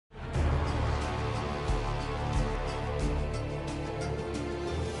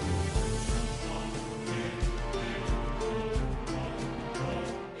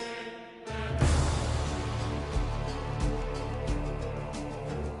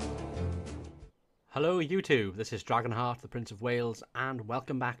Hello YouTube, this is Dragonheart, the Prince of Wales, and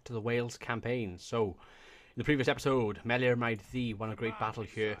welcome back to the Wales campaign. So, in the previous episode, Melir Maid Thee won a great battle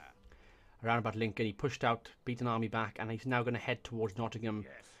here around about Lincoln. He pushed out, beat an army back, and he's now going to head towards Nottingham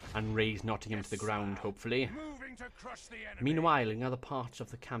and raise Nottingham to the ground, hopefully. Meanwhile, in other parts of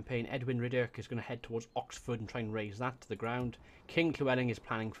the campaign, Edwin Ridderk is going to head towards Oxford and try and raise that to the ground. King Llewellyn is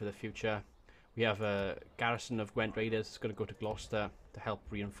planning for the future. We have a garrison of Gwent Raiders that's going to go to Gloucester to help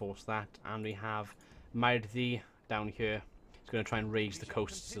reinforce that. And we have Maid Thee down here. He's going to try and raise the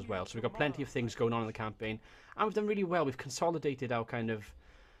coasts as well. So we've got plenty of things going on in the campaign. And we've done really well. We've consolidated our kind of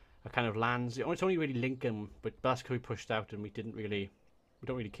lands. It's only really Lincoln, but that's because we pushed out and we don't really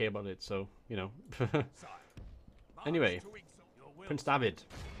care about it. So, you know. Anyway, Prince David,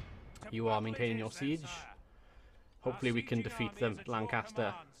 you are maintaining your siege. Hopefully we can defeat them at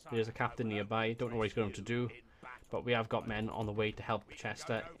Lancaster. There's a captain nearby. Don't know what he's going to do. But we have got men on the way to help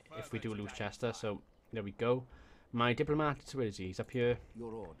Chester if we do lose Chester. So there we go. My diplomat, where is he? He's up here.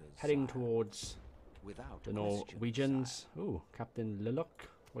 Heading towards the Norwegians. Ooh, Captain Lillock.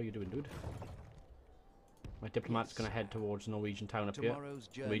 What are you doing, dude? My diplomat's going to head towards the Norwegian town up here.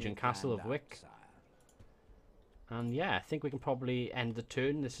 Norwegian castle of Wick. And yeah, I think we can probably end the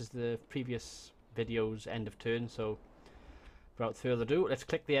turn. This is the previous video's end of turn, so without further ado, let's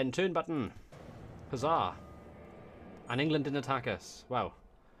click the end turn button. Huzzah! And England didn't attack us. Wow.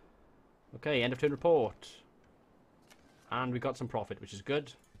 Okay, end of turn report. And we got some profit, which is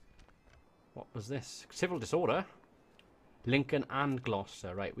good. What was this? Civil disorder? Lincoln and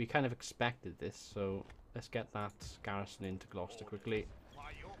Gloucester. Right, we kind of expected this, so let's get that garrison into Gloucester quickly.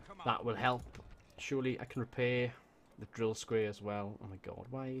 That will help. Surely I can repair the drill square as well. Oh my god,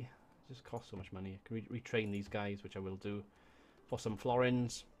 why? It just costs so much money. I can retrain these guys, which I will do. For some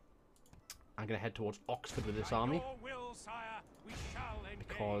florins. I'm going to head towards Oxford with this army.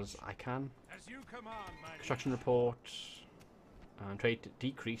 Because I can. Construction report. And trade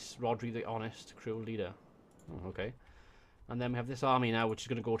decrease. Rodri the honest, cruel leader. Oh, okay. And then we have this army now, which is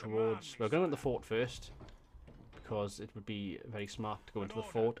going to go towards... We're going to the fort first. Because it would be very smart to go into the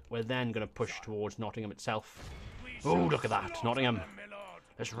fort. We're then going to push towards Nottingham itself. Oh, look at that. Nottingham.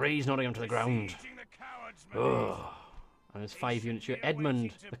 Let's raise Nottingham to the ground. Oh. And there's 5 units here.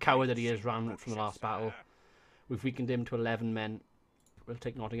 Edmund, the coward that he is, ran from the last battle. We've weakened him to 11 men. We'll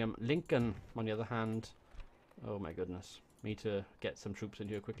take Nottingham. Lincoln, on the other hand. Oh my goodness. We need to get some troops in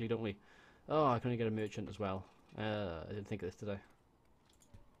here quickly, don't we? Oh, I can only get a merchant as well. I didn't think of this, did I?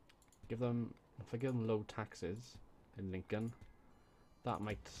 If I give them low taxes in Lincoln, that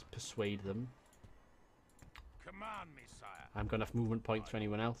might persuade them. Command me, sire. I haven't got enough movement points for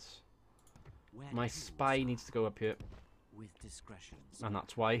anyone else. My spy needs to go up here. With discretion. And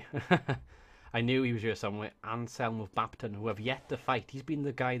that's why. I knew he was here somewhere. Anselm of Bapton, who have yet to fight. He's been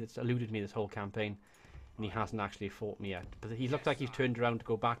the guy that's eluded me this whole campaign. And he hasn't actually fought me yet. But he looks like he's turned around to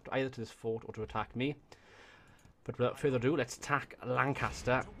go back either to this fort or to attack me. But without further ado, let's attack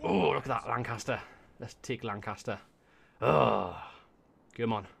Lancaster. Oh, look at that, Lancaster. Let's take Lancaster. Oh,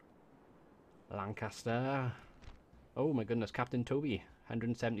 come on. Lancaster. Oh my goodness, Captain Toby.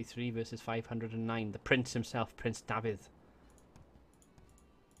 173 versus 509. The Prince himself, Prince David.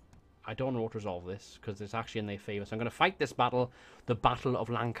 I don't know how to resolve this, because it's actually in their favour. So I'm going to fight this battle. The Battle of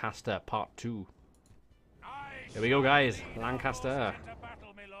Lancaster, Part 2. Here we go, guys. Lancaster.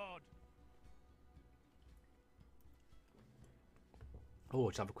 Oh,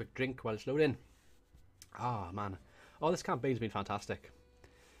 let's have a quick drink while it's loading. Ah, man. Oh, this campaign's been fantastic.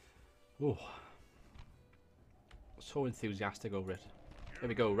 Oh. So enthusiastic over it. There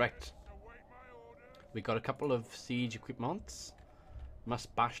we go, right. We got a couple of siege equipments.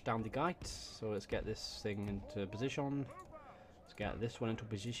 Must bash down the gate. So let's get this thing into position. Let's get this one into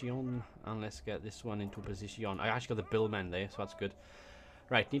position. And let's get this one into position. I actually got the billmen there, so that's good.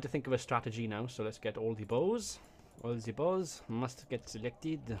 Right, need to think of a strategy now. So let's get all the bows. All the bows must get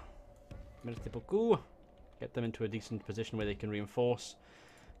selected. Merci beaucoup. Get them into a decent position where they can reinforce.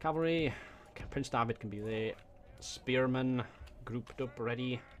 Cavalry. Prince David can be there. Spearmen grouped up,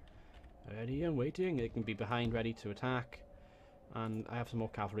 ready and waiting. They can be behind, ready to attack. And I have some more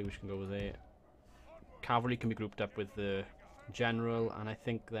cavalry which can go there. Cavalry can be grouped up with the general, and I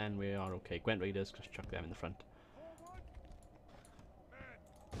think then we are okay. Gwent Raiders, just chuck them in the front.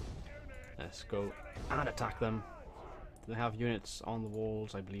 Let's go and attack them. Do they have units on the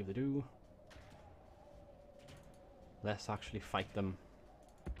walls? I believe they do. Let's actually fight them.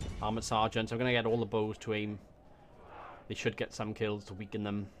 Armoured sergeants. I'm going to get all the bows to aim. They should get some kills to weaken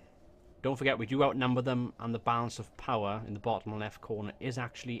them. Don't forget, we do outnumber them, and the balance of power in the bottom left corner is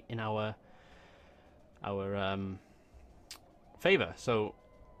actually in our favour. So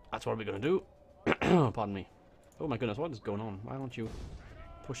that's what we're going to do. Pardon me. Oh my goodness, what is going on? Why aren't you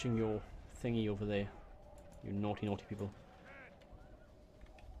pushing your thingy over there? You naughty, naughty people.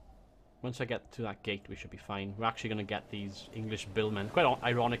 Once I get to that gate, we should be fine. We're actually going to get these English billmen. Quite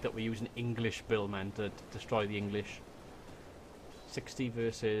ironic that we're using English billmen to destroy the English. 60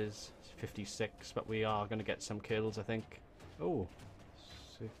 versus 56, but we are going to get some kills, I think. Oh.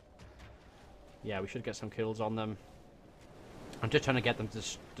 So, yeah, we should get some kills on them. I'm just trying to get them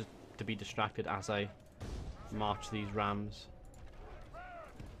to be distracted as I march these rams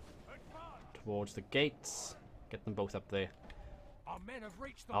towards the gates. Get them both up there. Our men have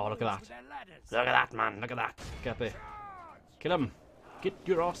reached the Oh, look at walls that. with their ladders. Look at that, man. Look at that. Get up there. Kill him. Get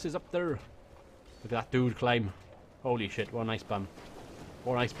your asses up there. Look at that dude climb. Holy shit, what a nice bum.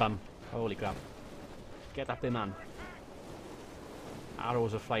 What a nice bum. Holy crap. Get up there, man.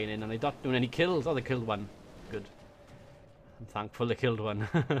 Arrows are flying in and they're not doing any kills. Oh, they killed one. Good. I'm thankful they killed one.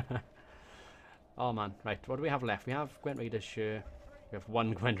 Oh, man. Right, what do we have left? We have Gwent Raiders, sure. We have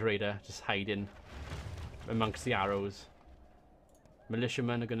one Gwent Raider just hiding amongst the arrows.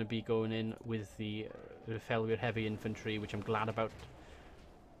 Militiamen are going to be going in with the Felweir Heavy Infantry, which I'm glad about.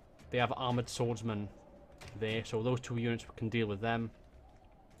 They have Armoured Swordsmen there, so those two units can deal with them.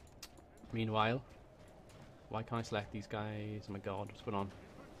 Meanwhile, why can't I select these guys? Oh my god, what's going on?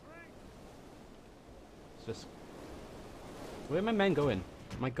 It's just... Where are my men going?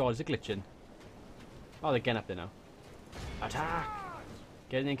 Oh my god, is it glitching? Oh, they're getting up there now. Attack!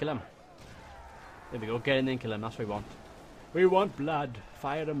 Get in there and kill them. There we go, get in there and kill them, that's what we want. We want blood.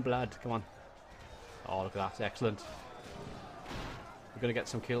 Fire and blood. Come on. Oh, look at that. Excellent. We're going to get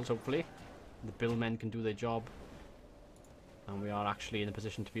some kills, hopefully. The billmen can do their job. And we are actually in a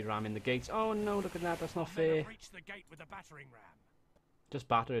position to be ramming the gates. Oh, no, look at that. That's not fair. Reached the gate with a battering ram. Just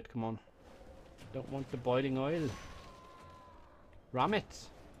batter it. Come on. Don't want the boiling oil. Ram it.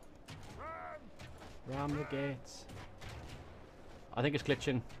 Ram the gates. I think it's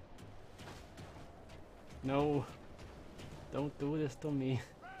glitching. No. Don't do this to me.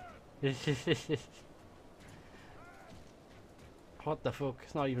 What the fuck?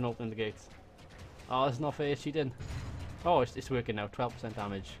 It's not even opening the gates. Oh, it's not fair, cheating. Oh, it's working now. 12%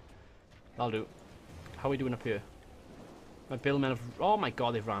 damage. That'll do. How are we doing up here? My billmen have... Oh my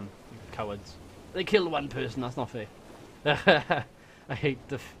god, they've ran. You cowards. They killed one person. That's not fair. I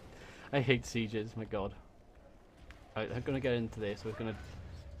hate sieges. My god. Right, I'm gonna get into this. We're gonna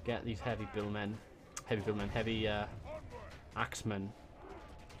get these heavy axemen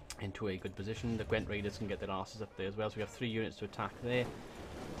into a good position. The Gwent Raiders can get their asses up there as well, so we have 3 units to attack there.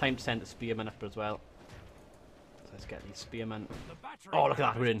 Time to send the spearmen up as well. So let's get these spearmen. Oh, look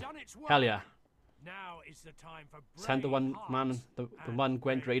at that, we're in. Hell yeah. Now is the time for send the one man, the one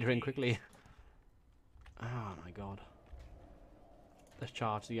Gwent Raider in quickly. Oh my god. Let's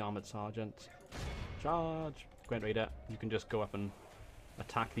charge the armoured sergeant. Charge! Gwent Raider, you can just go up and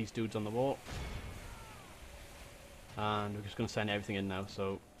attack these dudes on the wall. And we're just going to send everything in now,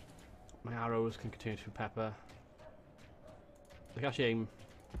 so my arrows can continue to pepper. They can actually aim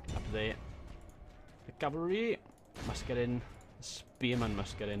up there. The cavalry must get in. The spearmen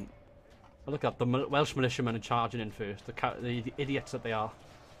must get in. Oh, look at that, the Welsh militiamen are charging in first. The idiots that they are.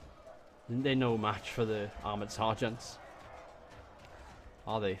 They're no match for the armoured sergeants.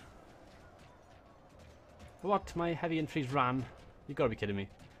 Are they? What? My heavy infantry's ran? You've got to be kidding me.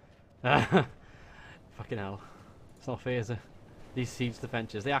 Fucking hell. It's not fair, is it? These siege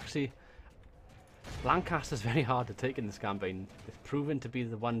defences, they actually... Lancaster's very hard to take in this campaign. It's proven to be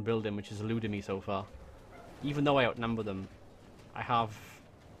the one building which has eluded me so far. Even though I outnumber them, I have...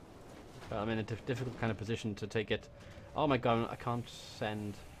 I'm in a difficult kind of position to take it. Oh my god, I can't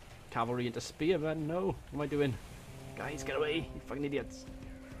send cavalry into spearmen, no! What am I doing? Guys, get away, you fucking idiots!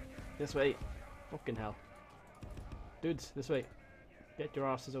 This way. Fucking hell. Dudes, this way. Get your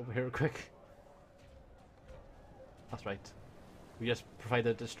asses over here quick. That's right. We just provide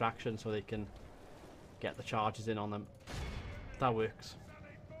a distraction so they can get the charges in on them. That works.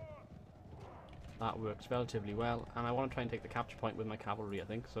 That works relatively well. And I want to try and take the capture point with my cavalry, I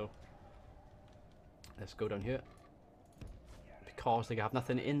think. So let's go down here. Because they have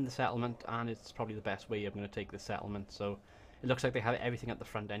nothing in the settlement, and it's probably the best way I'm going to take the settlement. So it looks like they have everything at the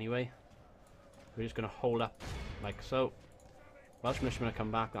front anyway. We're just going to hold up like so. Welshman I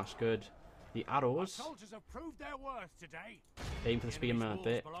come back, that's good. The arrows. Soldiers have proved their worth today. Aim for the spearman a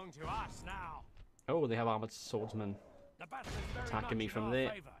bit. Belong to us now. Oh, they have armoured swordsmen The battle is very attacking me much from in our there.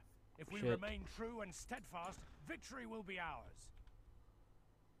 favour. If we Shit. remain true and steadfast, victory will be ours.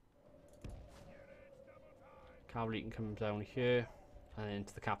 Cavalry can come down here and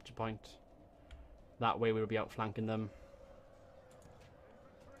into the capture point. That way we'll be outflanking them.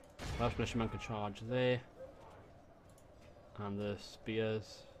 Welshman can charge there. And the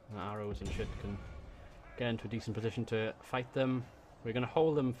spears and arrows and shit can get into a decent position to fight them. We're going to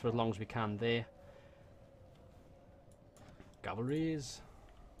hold them for as long as we can there. Cavalry's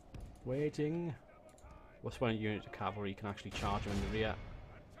waiting. What's one unit of cavalry can actually charge them in the rear,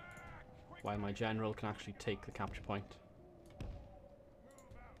 while my general can actually take the capture point.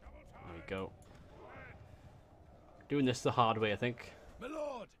 There we go. Doing this the hard way, I think. My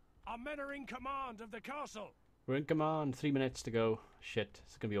lord, our men are in command of the castle. We're in command. 3 minutes to go. Shit,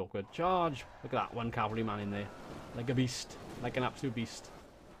 it's gonna be awkward. Charge! Look at that, one cavalryman in there, like a beast, like an absolute beast.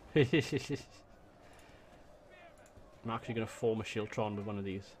 I'm actually gonna form a Shiltron with one of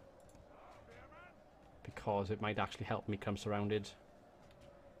these, because it might actually help me come surrounded.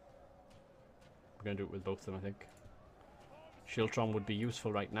 We're going to do it with both of them, I think. Shiltron would be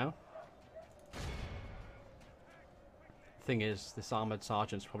useful right now. Thing is, this armoured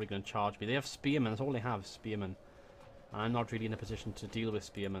sergeant's probably going to charge me. They have spearmen, that's all they have, spearmen. And I'm not really in a position to deal with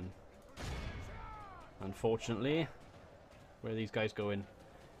spearmen. Unfortunately. Where are these guys going?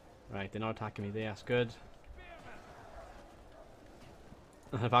 Right, they're not attacking me there, that's good.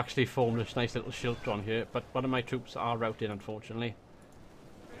 I've actually formed this nice little Shiltron here, but one of my troops are routed, unfortunately.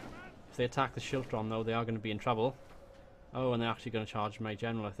 If they attack the Shiltron, though, they are going to be in trouble. Oh, and they're actually going to charge my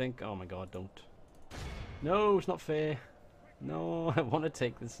general, I think. Oh my god, don't. No, it's not fair. No, I want to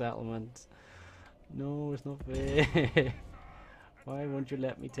take the settlement. No, it's not fair. Why won't you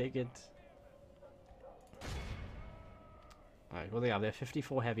let me take it? Alright, what do they have? They have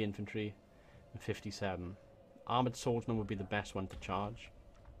 54 heavy infantry and 57. Armoured swordsman would be the best one to charge.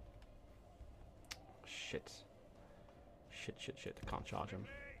 Shit. Shit. I can't charge him.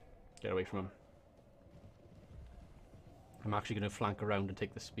 Get away from him. I'm actually going to flank around and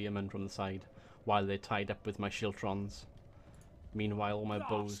take the spearmen from the side while they're tied up with my Shiltrons. Meanwhile, all my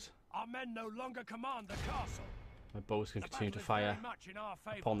bows... Our men no longer command the castle. My bows can continue to fire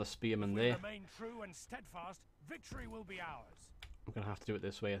upon the spearmen there. Remain true and steadfast, victory will be ours. I'm going to have to do it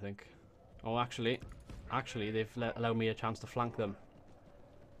this way, I think. Oh, actually, they've allowed me a chance to flank them.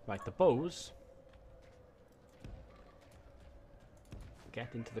 Right, the bows.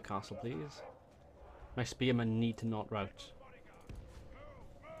 Get into the castle, please. My spearmen need to not rout.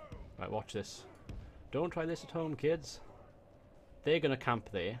 Right, watch this. Don't try this at home, kids. They're going to camp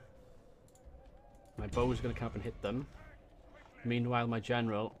there. My bow's going to camp and hit them. Meanwhile, my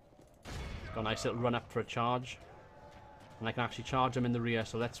general has got a nice little run up for a charge. And I can actually charge them in the rear,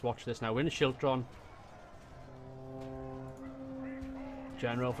 so let's watch this now. We're in Shiltron.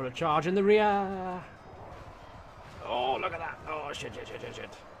 General for a charge in the rear. Oh, look at that. Oh, shit.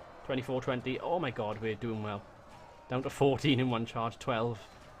 24-20. Oh my god, we're doing well. Down to 14 in one charge, 12.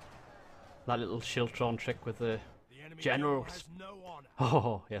 That little Shiltron trick with the general.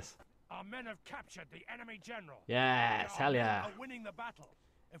 Oh, yes. Our men have captured the enemy general. Yes, hell yeah. Are winning the battle.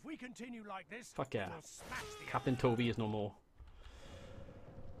 If we continue like this, fuck yeah. we'll smash the Captain Toby is no more.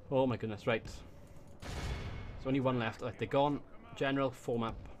 Oh my goodness, right. There's only one left. They're gone. General, form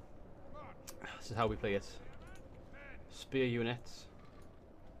up. This is how we play it. Spear units.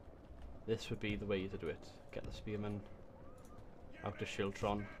 This would be the way to do it. Get the spearmen out to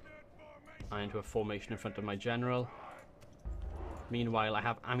Shiltron and into a formation in front of my general. Meanwhile, I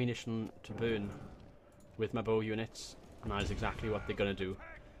have ammunition to burn with my bow units, and that is exactly what they're going to do.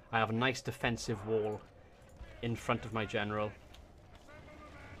 I have a nice defensive wall in front of my general.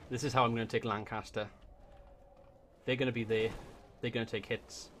 This is how I'm going to take Lancaster. They're going to be there. They're going to take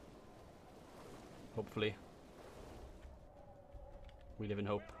hits. Hopefully. We live in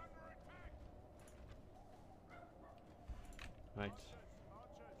hope. Right.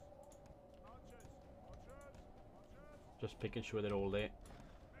 Just making sure they're all there.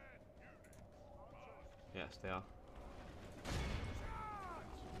 Yes, they are.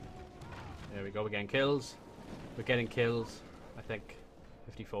 There we go, we're getting kills. We're getting kills, I think.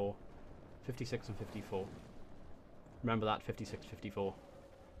 54. 56 and 54. Remember that, 56, 54.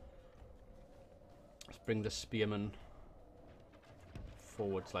 Let's bring the spearmen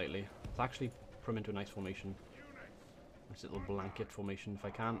forward slightly. Let's actually put them into a nice formation. Nice little blanket formation if I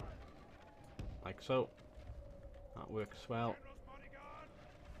can. Like so. That works well.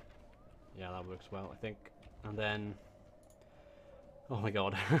 Yeah, that works well, I think. And then... oh my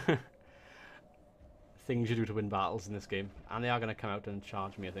god. Things you do to win battles in this game. And they are going to come out and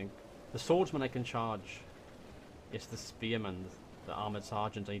charge me, I think. The swordsman I can charge. It's the spearmen, the armoured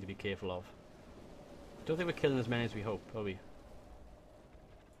sergeants I need to be careful of. Don't think we're killing as many as we hope, are we?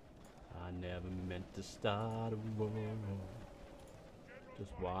 I never meant to start a war.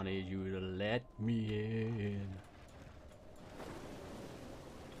 Just wanted you to let me in.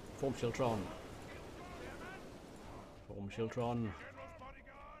 Form Shiltron. Form Shiltron.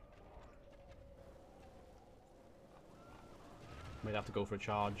 Might have to go for a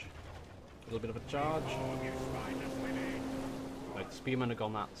charge. A little bit of a charge. Right, the spearmen have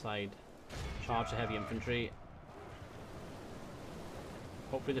gone that side. Charge the heavy infantry.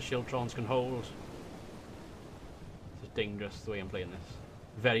 Hopefully the Shiltrons can hold. This is dangerous the way I'm playing this.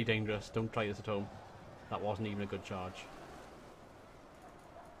 Very dangerous. Don't try this at home. That wasn't even a good charge.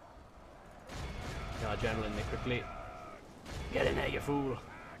 Get our general in there quickly. Get in there, you fool!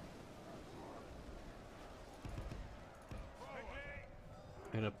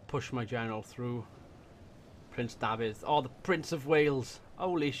 I'm gonna push my general through. Prince David. Oh, the Prince of Wales!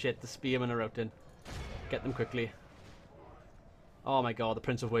 Holy shit, the spearmen are routing. Get them quickly. Oh my god, the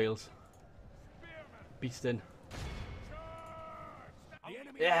Prince of Wales. Beasting.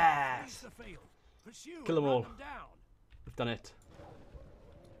 Yes! Kill them all. We've done it.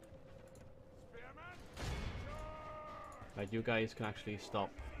 Right, you guys can actually stop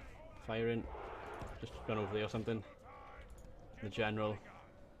firing. Just run over there or something. The general.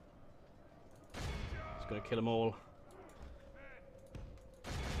 It's gonna kill them all.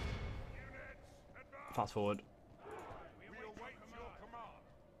 Fast forward.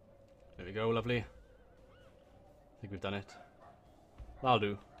 There we go, lovely. I think we've done it. That'll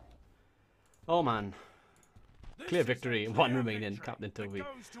do. Oh man. Clear victory. One remaining. Captain Toby.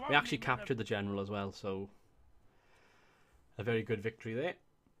 We actually captured the general as well, so a very good victory there.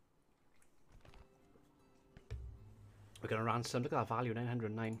 We're going to ransom. Look at that value,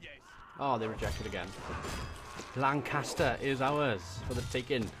 909. Oh, they rejected again. Lancaster is ours for the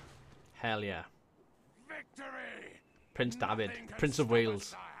taking. Hell yeah. Prince David, Prince of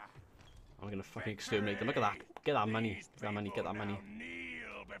Wales. I'm going to fucking exterminate them. Look at that. Get that money. Get that money. Get that money.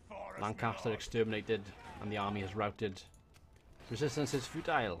 Lancaster exterminated and the army is routed. Resistance is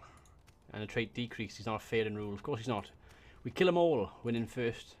futile. And a trait decrease. He's not fair in rule. Of course he's not. We kill them all, winning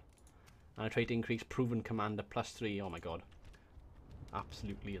first. And a trait increase, proven commander, +3. Oh my god.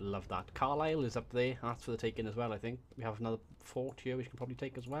 Absolutely love that. Carlisle is up there. That's for the taking as well, I think. We have another fort here we can probably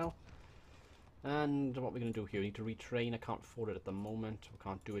take as well. And what we're going to do here, we need to retrain. I can't afford it at the moment. We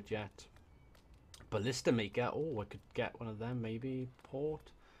can't do it yet. Ballista maker. Oh, I could get one of them maybe.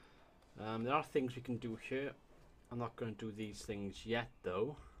 Port. There are things we can do here. I'm not going to do these things yet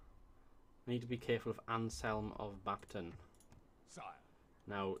though. I need to be careful of Anselm of Bapton. Sire.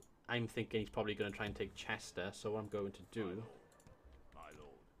 Now, I'm thinking he's probably going to try and take Chester, so what I'm going to do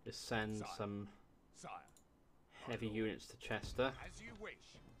is send some heavy units to Chester. As you wish.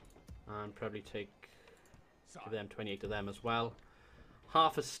 And probably take give them 28 of them as well.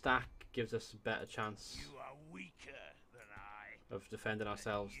 Half a stack gives us a better chance You are weaker than I. of defending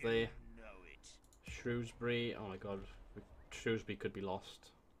ourselves there. Know it. Shrewsbury, oh my god, Shrewsbury could be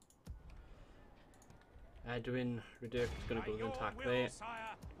lost. Edwin Redurk is going to go and attack there. Sire,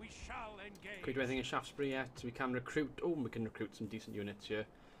 we shall engage. Can we do anything in Shaftesbury yet? We can recruit. Oh, we can recruit some decent units here.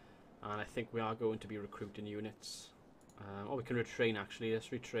 And I think we are going to be recruiting units. Oh, we can retrain actually. Let's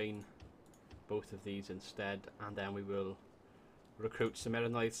retrain both of these instead. And then we will recruit some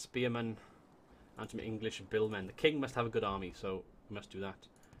Meronite spearmen and some English billmen. The king must have a good army, so we must do that.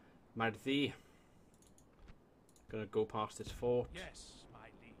 Mardthi. Gonna go past this fort. Yes, my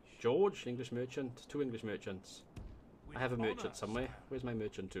liege. George, English merchant. 2 English merchants. With I have a honor, merchant somewhere. sire. Where's my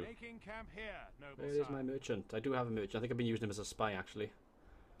merchant to? Making camp here, noble Where is sire. my merchant? I do have a merchant. I think I've been using him as a spy actually.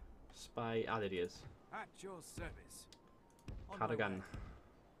 Spy. Ah, there he is. At your service. On my Cardigan. way.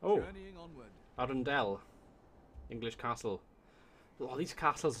 Oh, Journeying onward. Arundel. English castle. Oh, these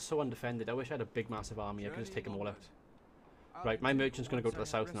castles are so undefended. I wish I had a big, massive army. I could just take them all out. Right, my merchant's going to go to the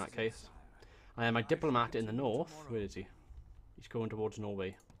south in that case. I have my diplomat in the north. Where is he? He's going towards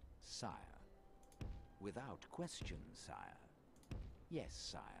Norway. Sire. Without question, sire. Yes,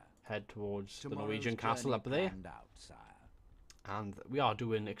 sire. Head towards the Tomorrow's Norwegian castle journey up there. planned out, sire. And we are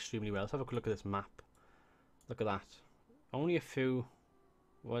doing extremely well. Let's have a quick look at this map. Look at that. Only a few.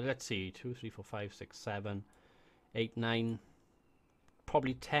 Well, let's see. 2, 3, 4, 5, 6, 7, 8, 9.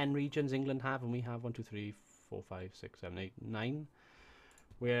 Probably 10 regions England have, and we have 1, 2, 3, 4, 5, 6, 7, 8, 9.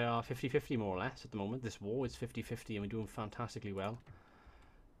 We are 50-50 more or less at the moment. This war is 50-50 and we're doing fantastically well.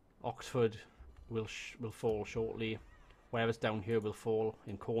 Oxford will fall shortly. Wherever's down here will fall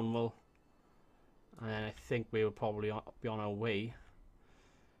in Cornwall. And I think we will probably be on our way.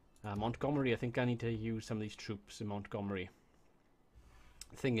 Montgomery, I think I need to use some of these troops in Montgomery.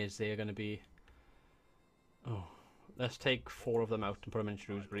 The thing is, they are going to be... Oh, let's take 4 of them out and put them in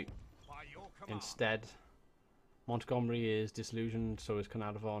Shrewsbury. By your command. Instead, Montgomery is disillusioned, so is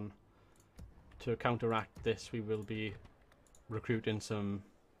Carnarvon. To counteract this, we will be recruiting some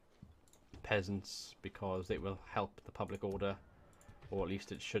peasants because they will help the public order, or at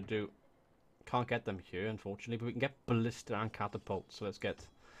least it should do. Can't get them here, unfortunately, but we can get ballista and catapults. So let's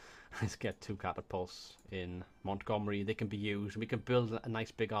get 2 catapults in Montgomery. They can be used, and we can build a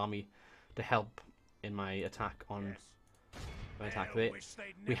nice big army to help in my attack on my attack there.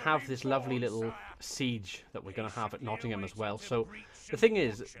 We have this lovely little siege that we're going to have at Nottingham as well. So the thing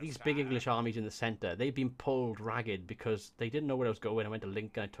is, these big English armies in the centre, they've been pulled ragged because they didn't know where I was going. I went to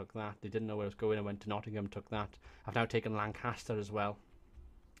Lincoln, I took that. They didn't know where I was going. I went to Nottingham, took that. I've now taken Lancaster as well.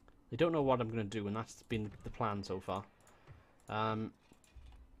 They don't know what I'm going to do, and that's been the plan so far. I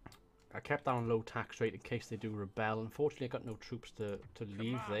kept that on low tax rate in case they do rebel. Unfortunately, I got no troops to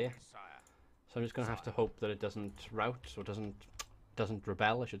leave there, so I'm just going to have to hope that it doesn't rout or doesn't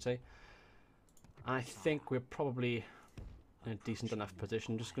rebel, I should say. I think we're probably in a decent enough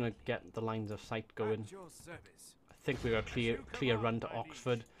position. Just going to get the lines of sight going. I think we're a clear run to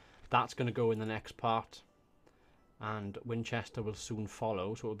Oxford. That's going to go in the next part. And Winchester will soon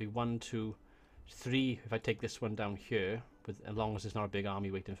follow, so it'll be 1, 2, 3 if I take this one down here, as long as there's not a big army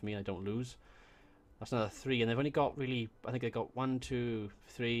waiting for me and I don't lose. That's another 3, and they've only got really, I think they've got 1, 2,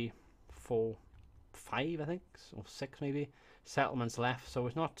 3, 4, 5, I think, or 6 maybe, settlements left, so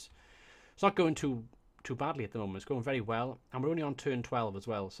it's not going too badly at the moment. It's going very well, and we're only on turn 12 as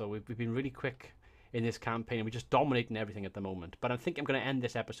well, so we've been really quick in this campaign, and we're just dominating everything at the moment. But I think I'm going to end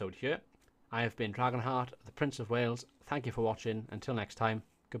this episode here. I have been Dragonheart, the Prince of Wales. Thank you for watching. Until next time,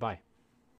 goodbye.